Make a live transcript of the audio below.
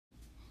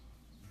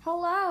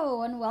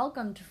Hello and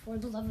welcome to For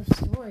the Love of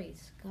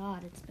Stories.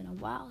 God, it's been a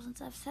while since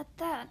I've said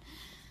that.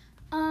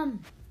 To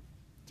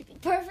be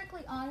perfectly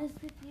honest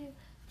with you,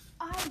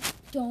 I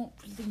don't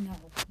really know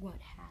what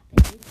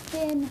happened. It's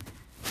been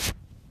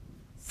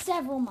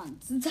several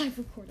months since I've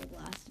recorded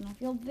last, and I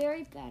feel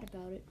very bad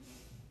about it.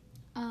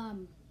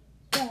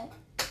 But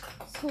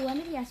school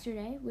ended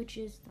yesterday, which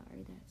is,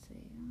 sorry, that's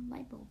a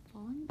light bulb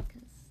falling,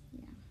 because,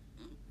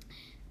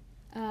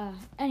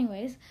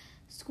 anyways,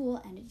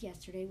 school ended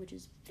yesterday, which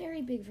is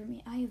very big for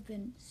me. I have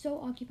been so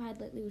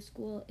occupied lately with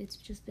school. It's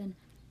just been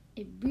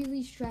a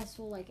really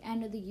stressful,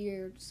 end of the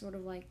year, sort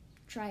of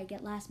try to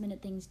get last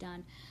minute things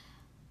done.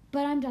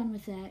 But I'm done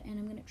with that, and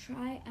I'm going to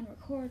try and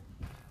record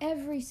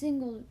every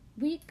single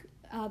week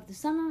of the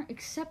summer,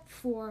 except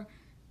for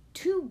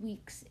 2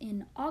 weeks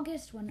in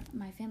August when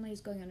my family is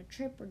going on a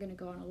trip. We're going to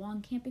go on a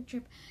long camping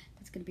trip.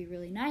 That's going to be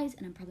really nice,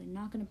 and I'm probably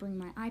not going to bring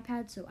my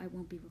iPad, so I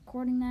won't be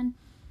recording then.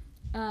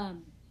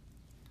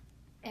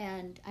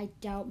 And I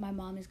doubt my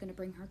mom is going to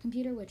bring her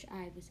computer,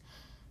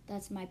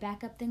 that's my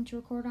backup thing to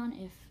record on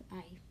if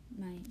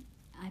my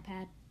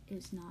iPad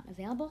is not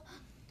available.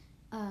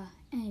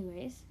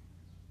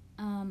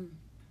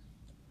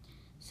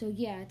 So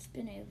yeah, it's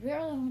been a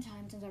very long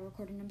time since I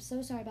recorded, and I'm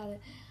so sorry about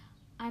it.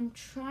 I'm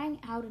trying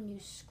out a new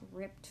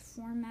script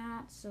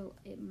format, so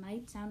it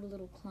might sound a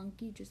little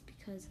clunky just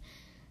because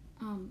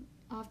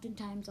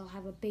oftentimes I'll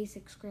have a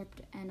basic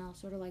script and I'll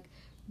sort of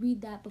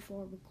read that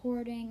before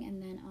recording,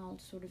 and then I'll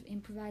sort of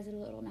improvise it a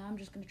little. Now I'm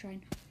just going to try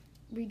and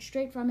read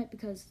straight from it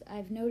because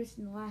I've noticed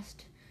in the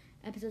last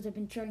episodes I've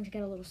been starting to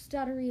get a little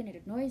stuttery and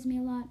it annoys me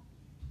a lot.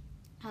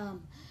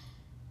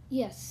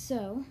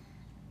 So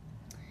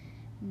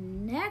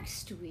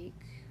next week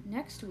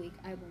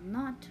I will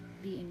not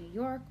be in New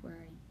York where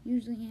I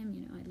usually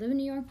am. I live in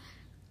New York.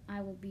 I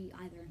will be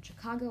either in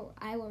Chicago or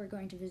Iowa. We're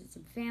going to visit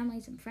some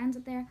family, some friends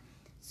up there.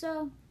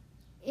 So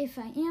if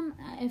I'm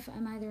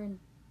either in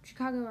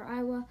Chicago or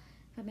Iowa,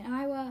 if I'm in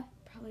Iowa,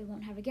 probably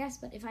won't have a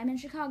guest, but if I'm in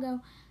Chicago,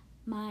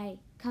 my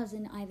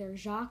cousin, either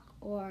Jacques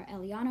or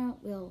Eliana,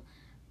 will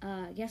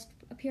guest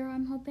appear,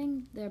 I'm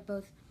hoping. They're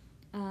both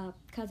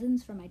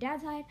cousins from my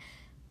dad's side.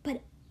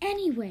 But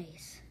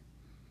anyways,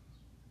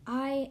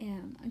 I'd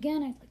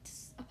like to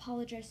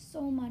apologize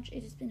so much.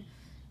 It has been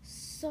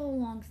so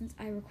long since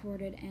I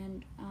recorded,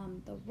 and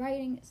the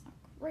writing is not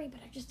great,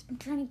 but I'm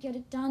trying to get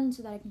it done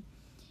so that I can,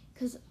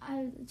 because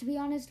to be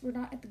honest, we're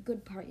not at the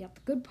good part yet.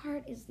 The good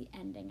part is the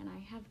ending, and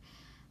I've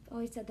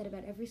always said that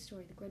about every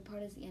story. The good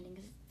part is the ending,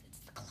 because it's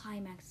the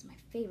climax. It's my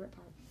favorite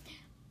part.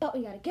 But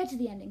we gotta get to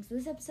the ending, so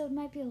this episode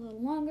might be a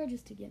little longer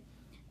just to get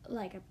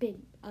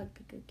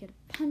get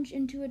a punch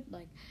into it.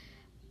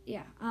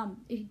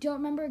 If you don't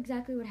remember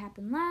exactly what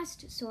happened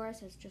last, Soros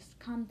has just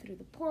come through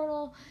the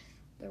portal.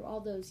 There were all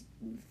those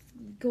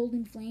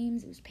golden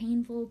flames. It was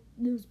painful.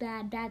 It was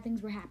bad. Bad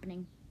things were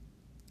happening.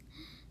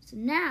 So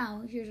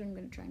now, here's what I'm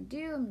going to try and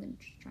do. I'm going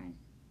to just try and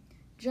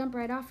jump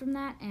right off from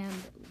that, and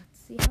let's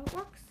see how it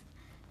works.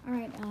 All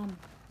right,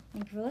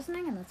 thank you for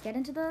listening, and let's get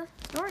into the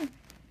story.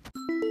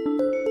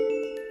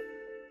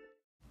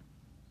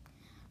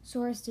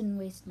 Soros didn't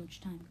waste much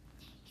time.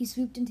 He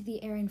swooped into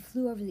the air and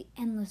flew over the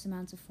endless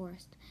amounts of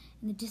forest.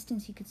 In the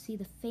distance, he could see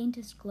the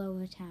faintest glow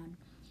of a town.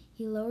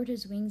 He lowered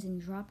his wings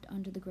and dropped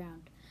onto the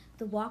ground.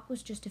 The walk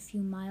was just a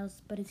few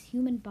miles, but his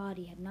human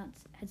body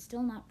had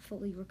still not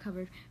fully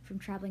recovered from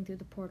traveling through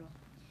the portal.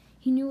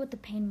 He knew what the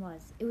pain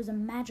was. It was a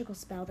magical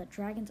spell that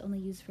dragons only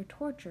use for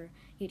torture,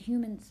 yet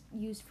humans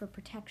use for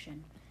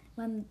protection.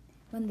 When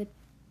the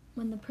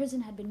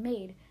prison had been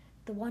made,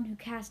 the one who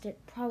cast it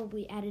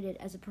probably added it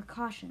as a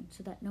precaution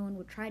so that no one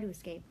would try to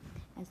escape,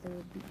 as they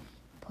would be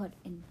put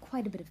in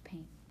quite a bit of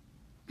pain.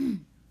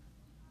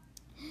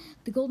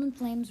 The golden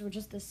flames were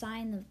just the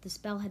sign that the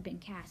spell had been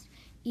cast.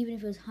 Even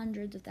if it was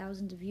hundreds of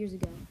thousands of years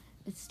ago,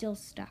 it still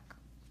stuck.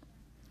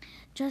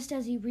 Just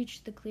as he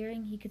reached the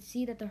clearing, he could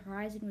see that the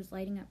horizon was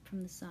lighting up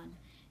from the sun.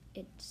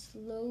 It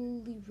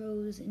slowly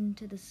rose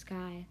into the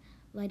sky,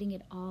 lighting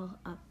it all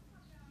up.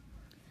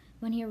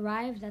 When he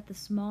arrived at the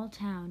small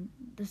town,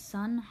 the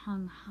sun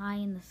hung high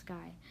in the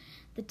sky.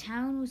 The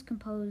town was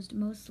composed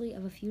mostly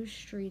of a few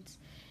streets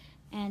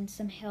and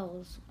some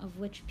hills, of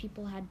which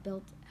people had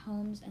built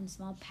homes and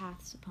small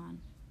paths upon.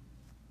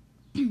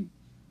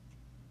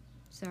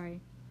 Sorry,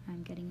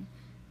 I'm getting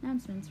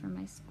announcements from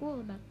my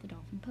school about the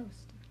Dolphin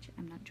Post, which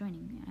I'm not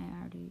joining.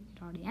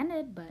 It already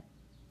ended, but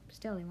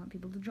still they want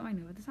people to join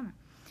over the summer.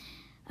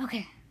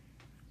 Okay.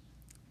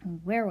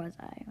 Where was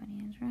I? When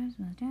he was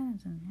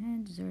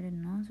deserted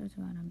and all sorts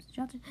of odd homes and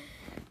shelters.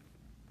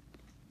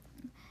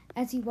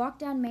 As he walked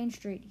down Main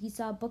Street, he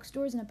saw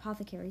bookstores and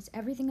apothecaries,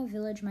 everything a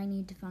village might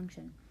need to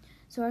function.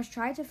 Soros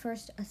tried to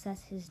first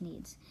assess his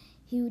needs.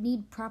 He would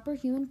need proper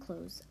human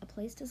clothes, a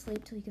place to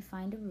sleep till he could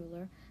find a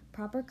ruler,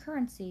 proper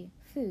currency,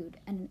 food,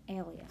 and an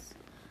alias.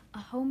 A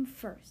home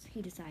first,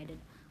 he decided,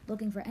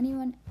 looking for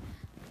anything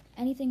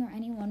or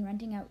anyone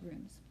renting out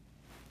rooms.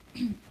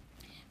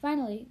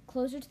 Finally,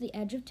 closer to the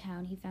edge of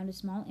town, he found a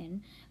small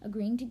inn,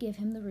 agreeing to give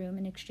him the room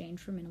in exchange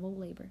for minimal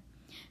labor.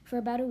 For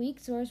about a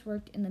week, Soros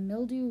worked in the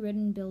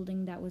mildew-ridden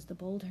building that was the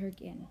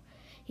Boldherg Inn.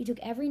 He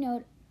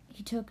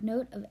took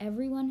note of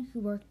everyone who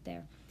worked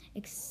there,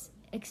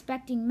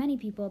 expecting many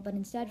people, but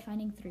instead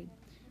finding 3.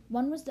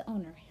 One was the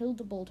owner,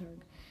 Hilda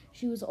Boldherg.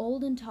 She was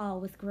old and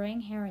tall, with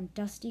graying hair and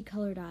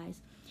dusty-colored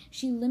eyes.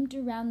 She limped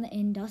around the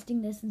inn,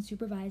 dusting this and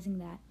supervising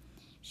that.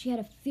 She had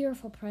a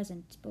fearful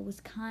presence, but was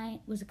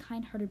a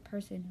kind-hearted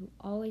person who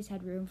always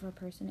had room for a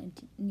person in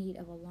need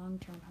of a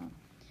long-term home.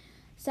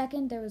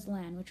 Second, there was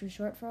Lan, which was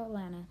short for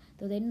Alana,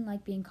 though they didn't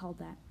like being called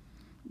that.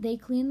 They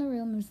cleaned the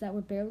rooms that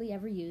were barely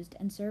ever used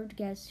and served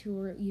guests who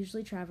were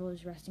usually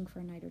travelers resting for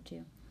a night or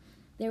 2.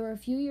 They were a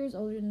few years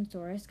older than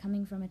Soros,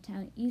 coming from a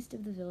town east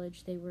of the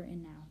village they were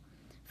in now.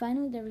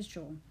 Finally, there was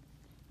Joel.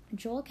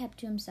 Joel kept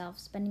to himself,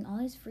 spending all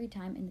his free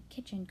time in the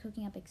kitchen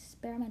cooking up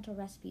experimental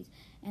recipes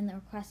and the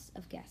requests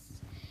of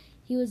guests.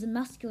 He was a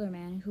muscular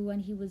man who, when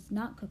he was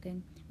not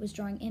cooking, was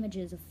drawing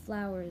images of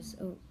flowers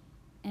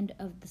and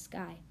of the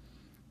sky,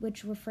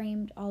 which were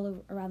framed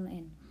all around the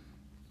inn.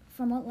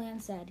 From what Lan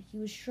said, he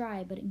was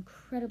shy but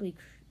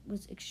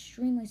was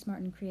extremely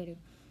smart and creative.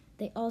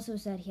 They also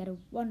said he had a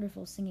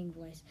wonderful singing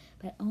voice,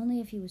 but only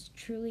if he was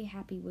truly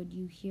happy would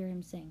you hear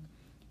him sing.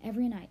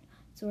 Every night,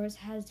 Soros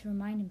had to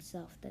remind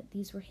himself that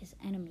these were his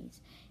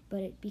enemies,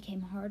 but it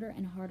became harder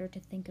and harder to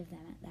think of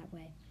them that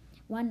way.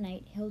 One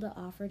night, Hilda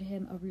offered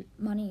him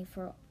money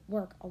for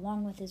work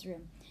along with his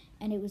room,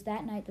 and it was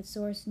that night that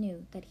Soros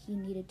knew that he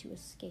needed to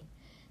escape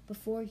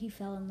before he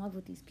fell in love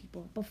with these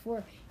people,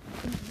 before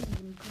he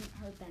couldn't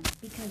hurt them,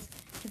 because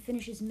to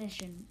finish his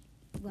mission,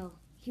 well,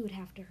 he would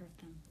have to hurt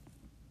them.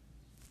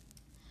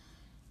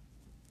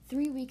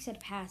 3 weeks had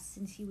passed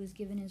since he was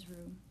given his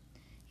room.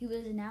 He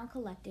was now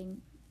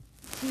collecting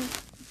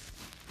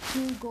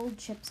two gold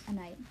chips a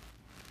night.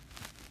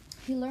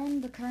 He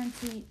learned the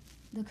currency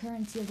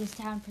of this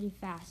town pretty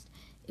fast.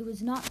 It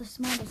was not the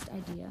smartest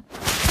idea,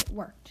 but it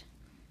worked.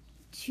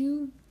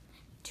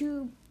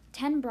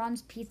 10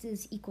 bronze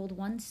pieces equaled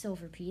 1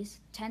 silver piece,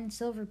 10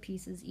 silver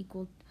pieces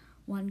equaled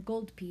 1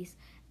 gold piece,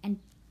 and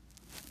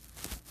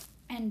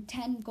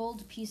 10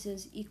 gold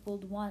pieces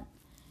equaled one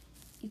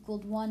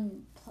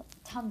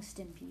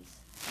tungsten piece.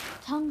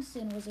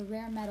 Tungsten was a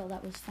rare metal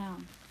that was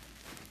found.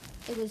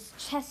 It was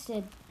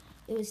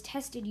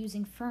tested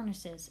using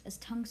furnaces, as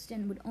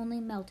tungsten would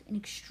only melt in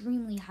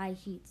extremely high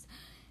heats.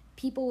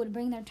 People would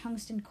bring their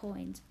tungsten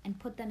coins and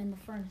put them in the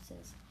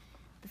furnaces.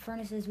 The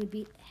furnaces would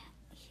be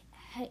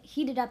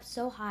heated up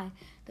so high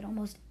that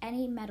almost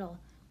any metal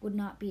would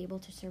not be able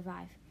to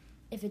survive.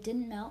 If it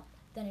didn't melt,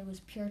 then it was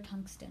pure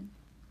tungsten.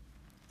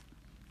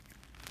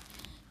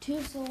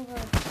 2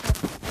 silver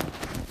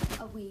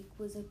a week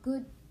was a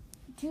good...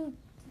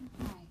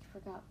 I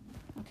forgot.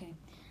 Okay,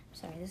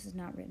 sorry, this is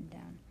not written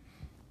down.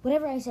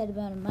 Whatever I said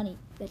about the money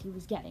that he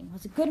was getting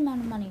was a good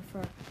amount of money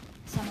for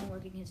someone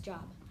working his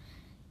job.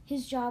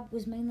 His job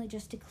was mainly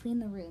just to clean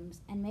the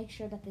rooms and make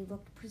sure that they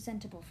looked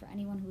presentable for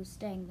anyone who was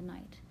staying the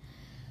night.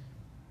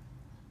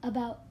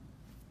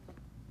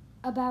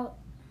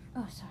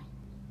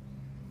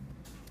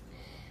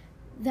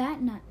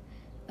 That night...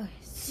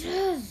 Okay, see,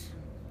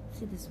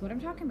 this is what I'm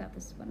talking about.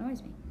 This is what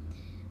annoys me.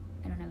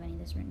 I don't have any of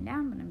this written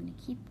down, but I'm going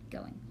to keep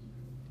going.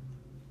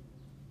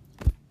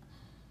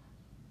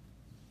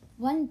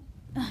 One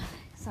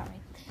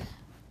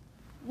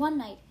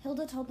night,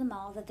 Hilda told them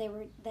all that they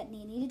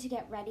needed to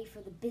get ready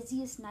for the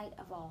busiest night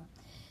of all.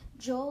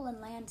 Joel and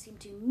Lan seemed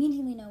to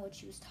immediately know what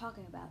she was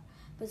talking about,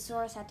 but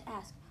Soros had to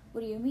ask,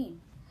 "What do you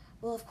mean?"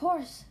 "Well, of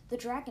course, the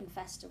Dragon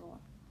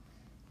Festival."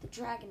 The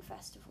Dragon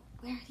Festival.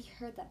 Where had he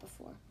heard that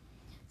before?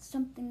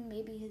 Something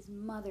maybe his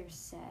mother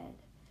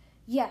said.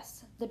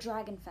 Yes, the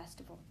Dragon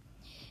Festival.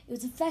 It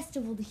was a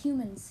festival the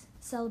humans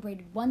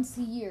celebrated once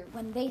a year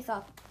when they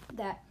thought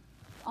the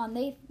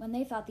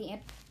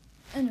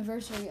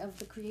anniversary of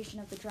the creation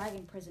of the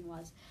dragon prison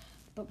was,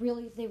 but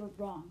really they were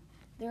wrong.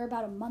 They were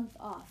about a month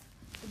off.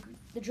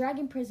 The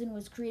dragon prison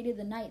was created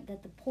the night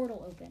that the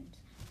portal opened.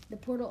 The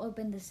portal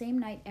opened the same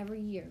night every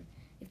year.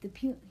 If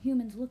the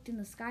humans looked in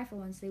the sky for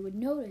once, they would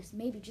notice,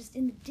 maybe just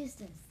in the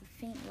distance, the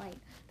faint light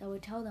that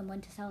would tell them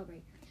when to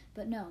celebrate.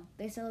 But no,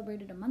 they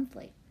celebrated a month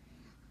late.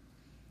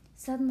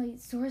 Suddenly,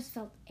 Soros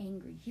felt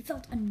angry. He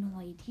felt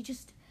annoyed.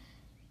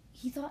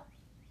 He thought,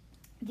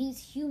 these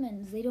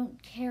humans, they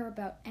don't care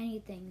about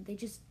anything. He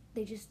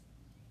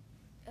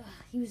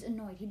was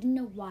annoyed. He didn't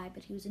know why,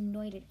 but he was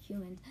annoyed at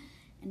humans,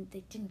 and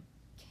they didn't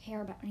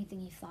care about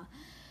anything he thought.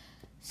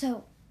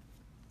 So,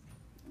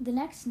 the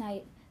next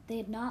night, they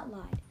had not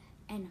lied,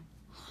 and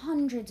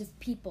hundreds of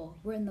people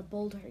were in the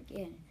Boldherg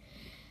Inn.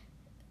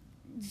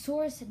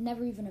 Soros had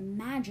never even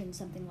imagined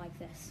something like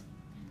this.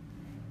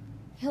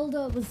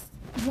 Hilda was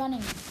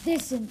running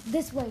this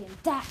way and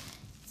that,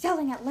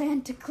 yelling at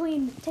Lan to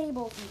clean the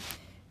tables and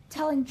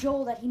telling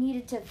Joel that he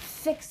needed to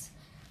fix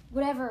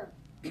whatever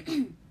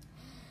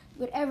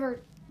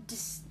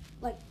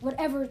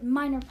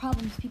minor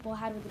problems people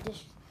had with the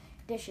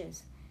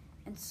dishes.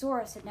 And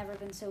Soros had never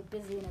been so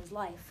busy in his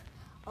life.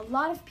 A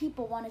lot of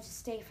people wanted to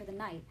stay for the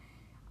night.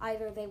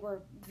 Either they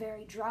were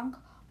very drunk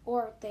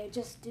or they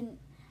just didn't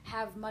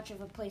have much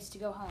of a place to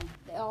go home.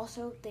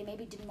 They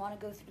maybe didn't want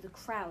to go through the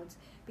crowds,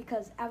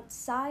 because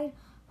outside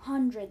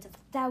hundreds of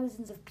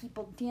thousands of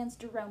people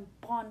danced around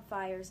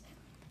bonfires.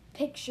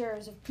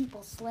 Pictures of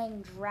people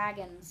slaying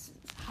dragons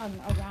hung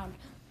around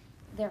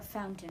their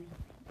fountain.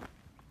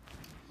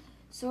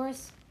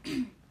 Soros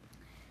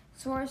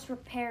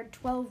repaired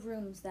 12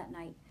 rooms that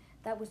night.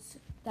 I'm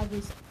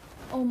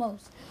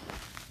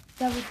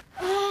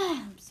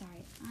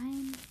sorry.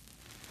 I'm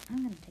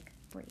gonna take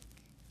a break,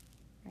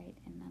 right?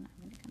 And then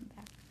I'm gonna come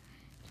back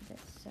to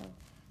this. So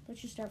let's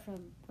just start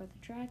from where are the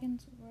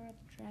dragons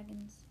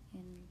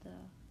in the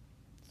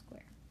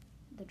square.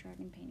 The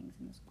dragon paintings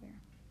in the square.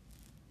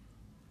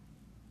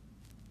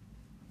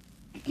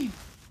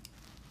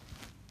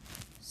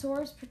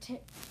 Soros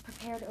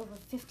prepared over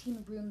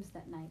 15 rooms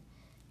that night.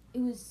 It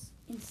was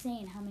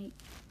insane how many...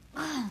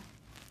 Not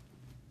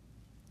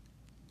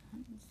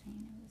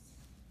insane,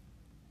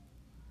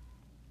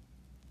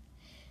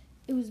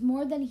 it was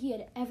more than he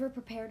had ever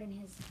prepared in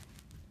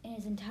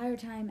his entire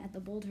time at the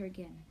Boldherg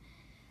Inn.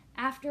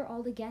 After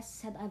all the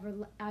guests had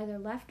either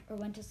left or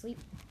went to sleep,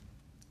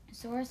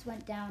 Soros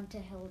went down to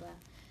Hilda.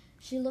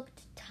 She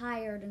looked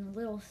tired and a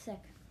little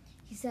sick.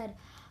 He said,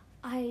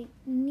 "I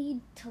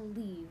need to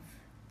leave.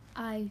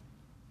 I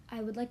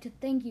would like to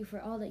thank you for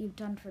all that you've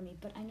done for me,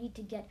 but I need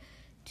to get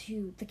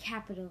to the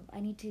capital. I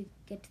need to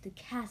get to the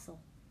castle."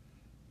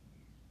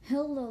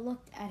 Hilda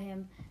looked at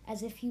him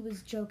as if he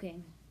was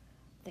joking.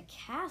 "The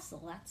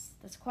castle?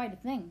 That's quite a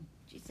thing,"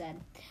 she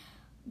said.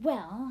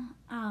 "Well,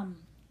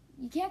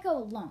 you can't go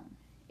alone.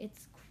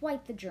 It's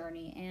quite the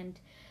journey, and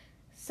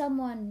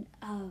someone,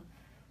 I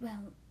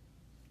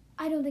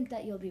don't think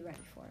that you'll be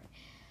ready for it.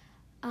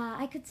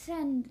 I could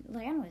send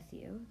Lan with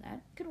you.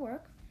 That could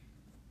work."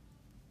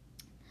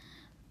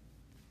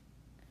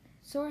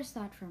 Soros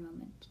thought for a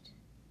moment.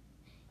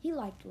 He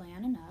liked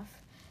Lan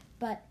enough,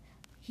 but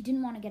he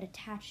didn't want to get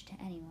attached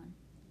to anyone.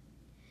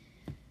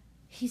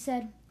 He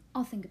said,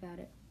 "I'll think about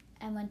it,"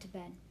 and went to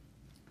bed.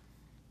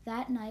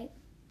 That night,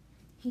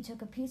 he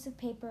took a piece of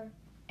paper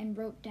and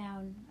wrote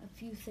down a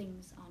few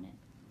things on it.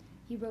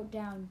 He wrote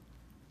down,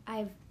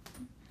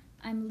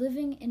 I'm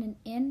living in an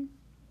inn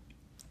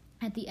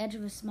at the edge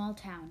of a small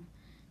town.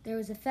 There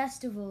was a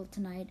festival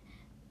tonight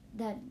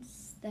that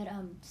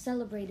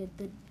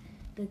celebrated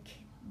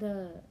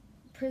the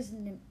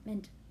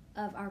imprisonment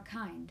of our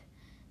kind."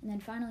 And then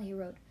finally he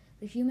wrote,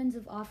 "The humans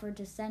have offered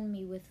to send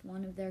me with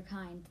one of their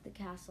kind to the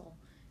castle.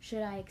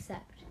 Should I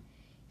accept?"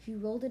 He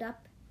rolled it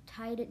up,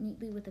 tied it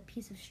neatly with a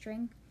piece of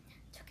string,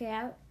 took it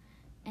out,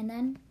 and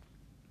then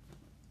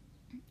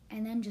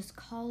just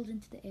called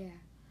into the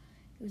air.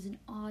 It was an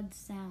odd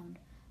sound,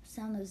 a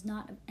sound that was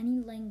not of any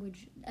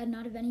language,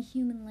 not of any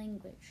human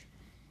language.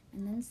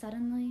 And then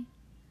suddenly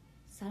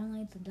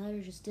the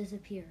letter just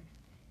disappeared.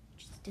 It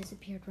just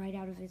disappeared right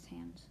out of his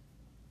hands.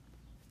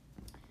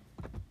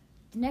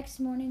 The next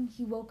morning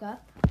he woke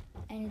up,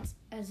 and it's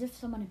as if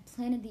someone had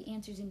planted the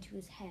answers into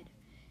his head.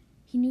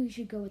 He knew he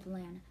should go with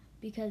Lan,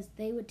 because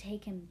they would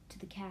take him to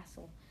the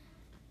castle.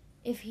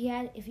 If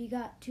he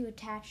got too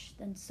attached,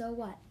 then so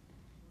what?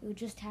 It would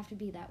just have to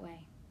be that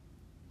way.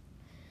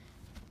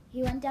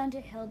 He went down to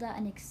Hilda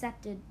and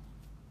accepted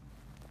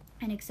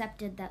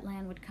that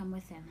Lan would come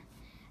with him.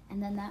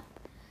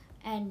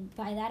 And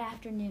by that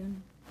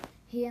afternoon,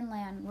 he and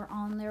Lan were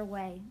on their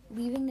way,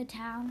 leaving the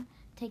town,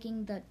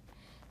 taking the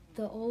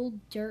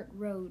old dirt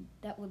road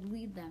that would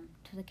lead them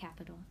to the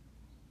capital.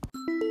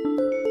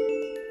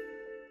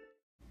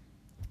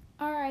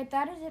 Alright,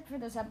 that is it for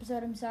this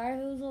episode. I'm sorry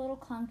if it was a little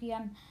clunky.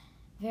 I'm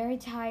very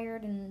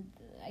tired, and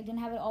I didn't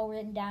have it all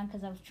written down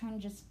because I was trying to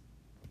just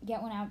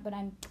get one out, but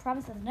I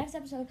promise that the next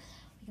episode will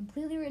be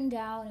completely written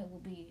down. It will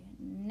be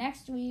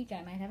next week.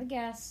 I might have a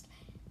guest.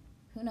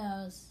 Who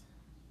knows?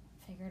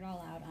 Figure it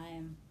all out. I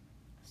am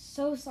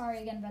so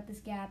sorry again about this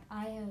gap.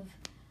 I have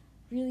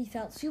really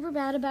felt super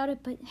bad about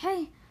it, but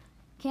hey,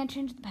 can't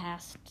change the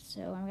past,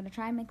 so I'm going to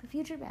try and make the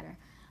future better.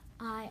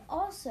 I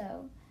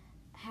also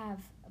have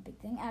a big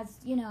thing. As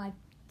you know, I've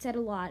said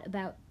a lot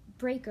about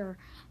Breaker,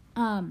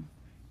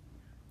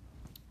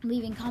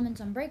 leaving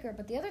comments on Breaker,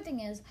 but the other thing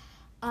is,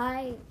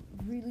 I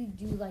really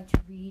do like to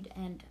read,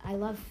 and I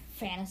love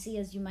fantasy,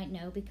 as you might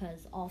know,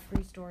 because all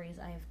 3 stories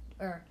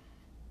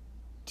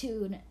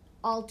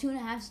all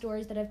 2.5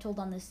 stories that I've told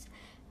on this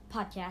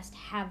podcast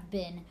have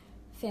been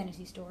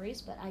fantasy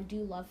stories, but I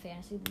do love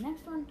fantasy. The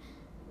next one,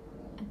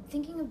 I'm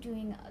thinking of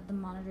doing The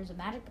Monitors of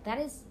Magic, but that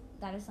is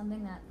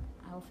something that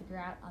I will figure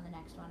out on the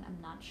next one. I'm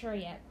not sure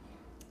yet.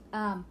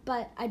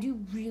 But I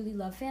do really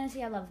love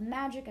fantasy. I love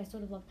magic. I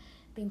sort of love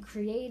being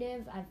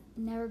creative. I've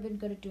never been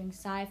good at doing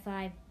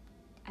sci-fi.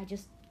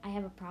 I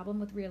have a problem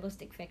with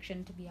realistic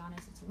fiction, to be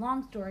honest. It's a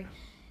long story.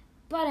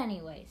 But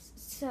anyways,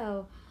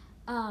 so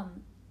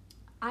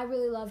I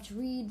really love to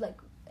read,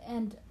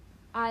 and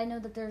I know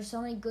that there are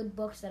so many good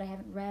books that I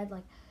haven't read.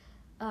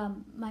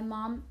 My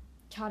mom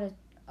taught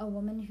a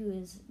woman who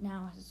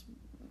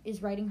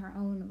is writing her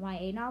own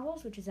YA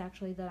novels, which is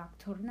actually the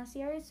Nocturna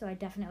series, so I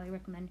definitely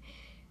recommend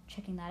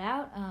checking that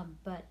out.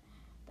 But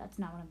That's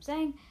not what I'm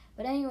saying.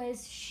 But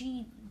anyways,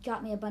 she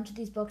got me a bunch of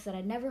these books that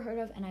I'd never heard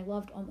of, and I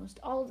loved almost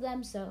all of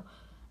them. So,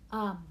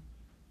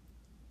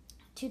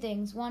 two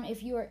things. One,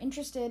 if you are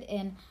interested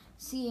in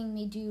seeing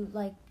me do,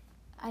 like,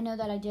 I know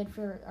that I did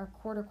for our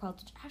quarter quell,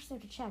 I actually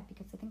have to check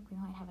because I think we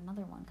might have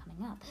another one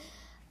coming up.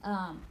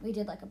 We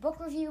did, like, a book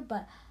review,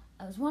 but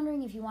I was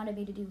wondering if you wanted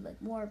me to do,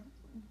 like, more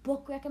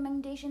book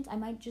recommendations. I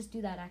might just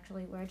do that,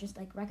 actually, where I just,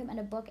 like, recommend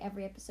a book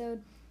every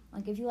episode.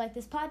 Like, if you like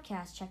this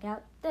podcast, check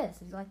out this.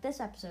 If you like this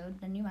episode,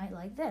 then you might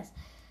like this.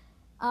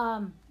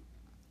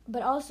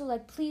 But also,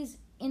 like, please,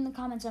 in the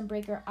comments on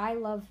Breaker, I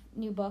love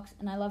new books,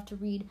 and I love to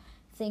read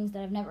things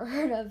that I've never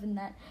heard of and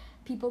that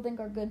people think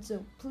are good.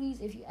 So please,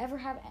 if you ever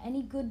have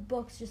any good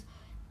books, just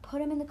put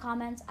them in the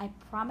comments. I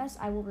promise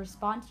I will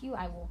respond to you.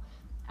 I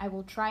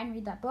will try and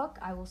read that book.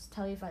 I will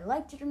tell you if I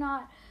liked it or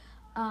not.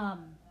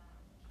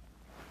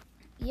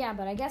 Yeah,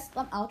 but I guess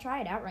I'll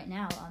try it out right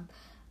now.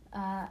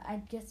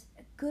 I guess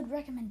a good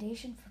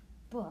recommendation for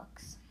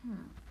books.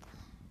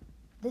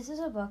 This is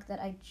a book that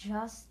I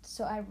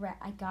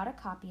got a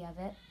copy of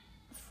it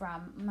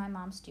from my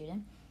mom's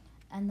student,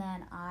 and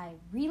then I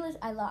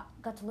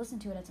got to listen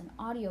to it as an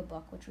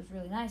audiobook, which was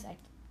really nice. I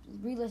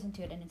re-listened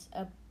to it, and it's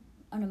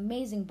an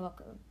amazing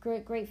book,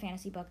 great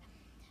fantasy book.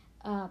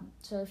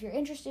 So if you're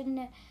interested in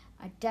it,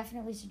 I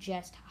definitely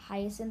suggest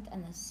Hyacinth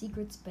and the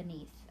Secrets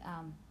Beneath.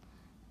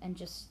 And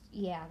just,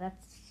 yeah,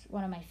 that's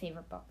one of my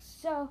favorite books.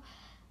 So,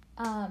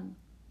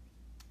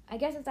 I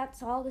guess if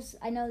that's all,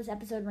 I know this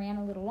episode ran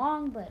a little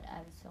long, but I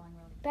was feeling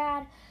really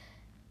bad.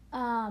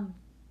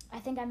 I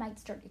think I might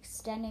start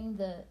extending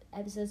the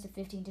episodes to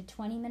 15 to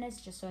 20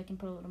 minutes just so I can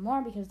put a little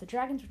more, because The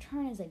Dragon's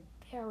Return is a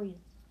very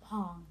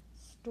long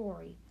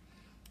story.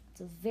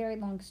 It's a very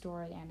long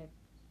story, and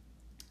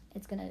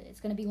it's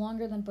gonna be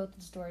longer than both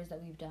the stories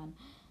that we've done.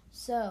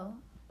 So,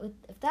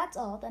 if that's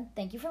all, then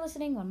thank you for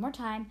listening one more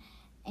time,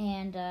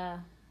 and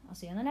I'll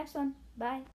see you on the next one. Bye.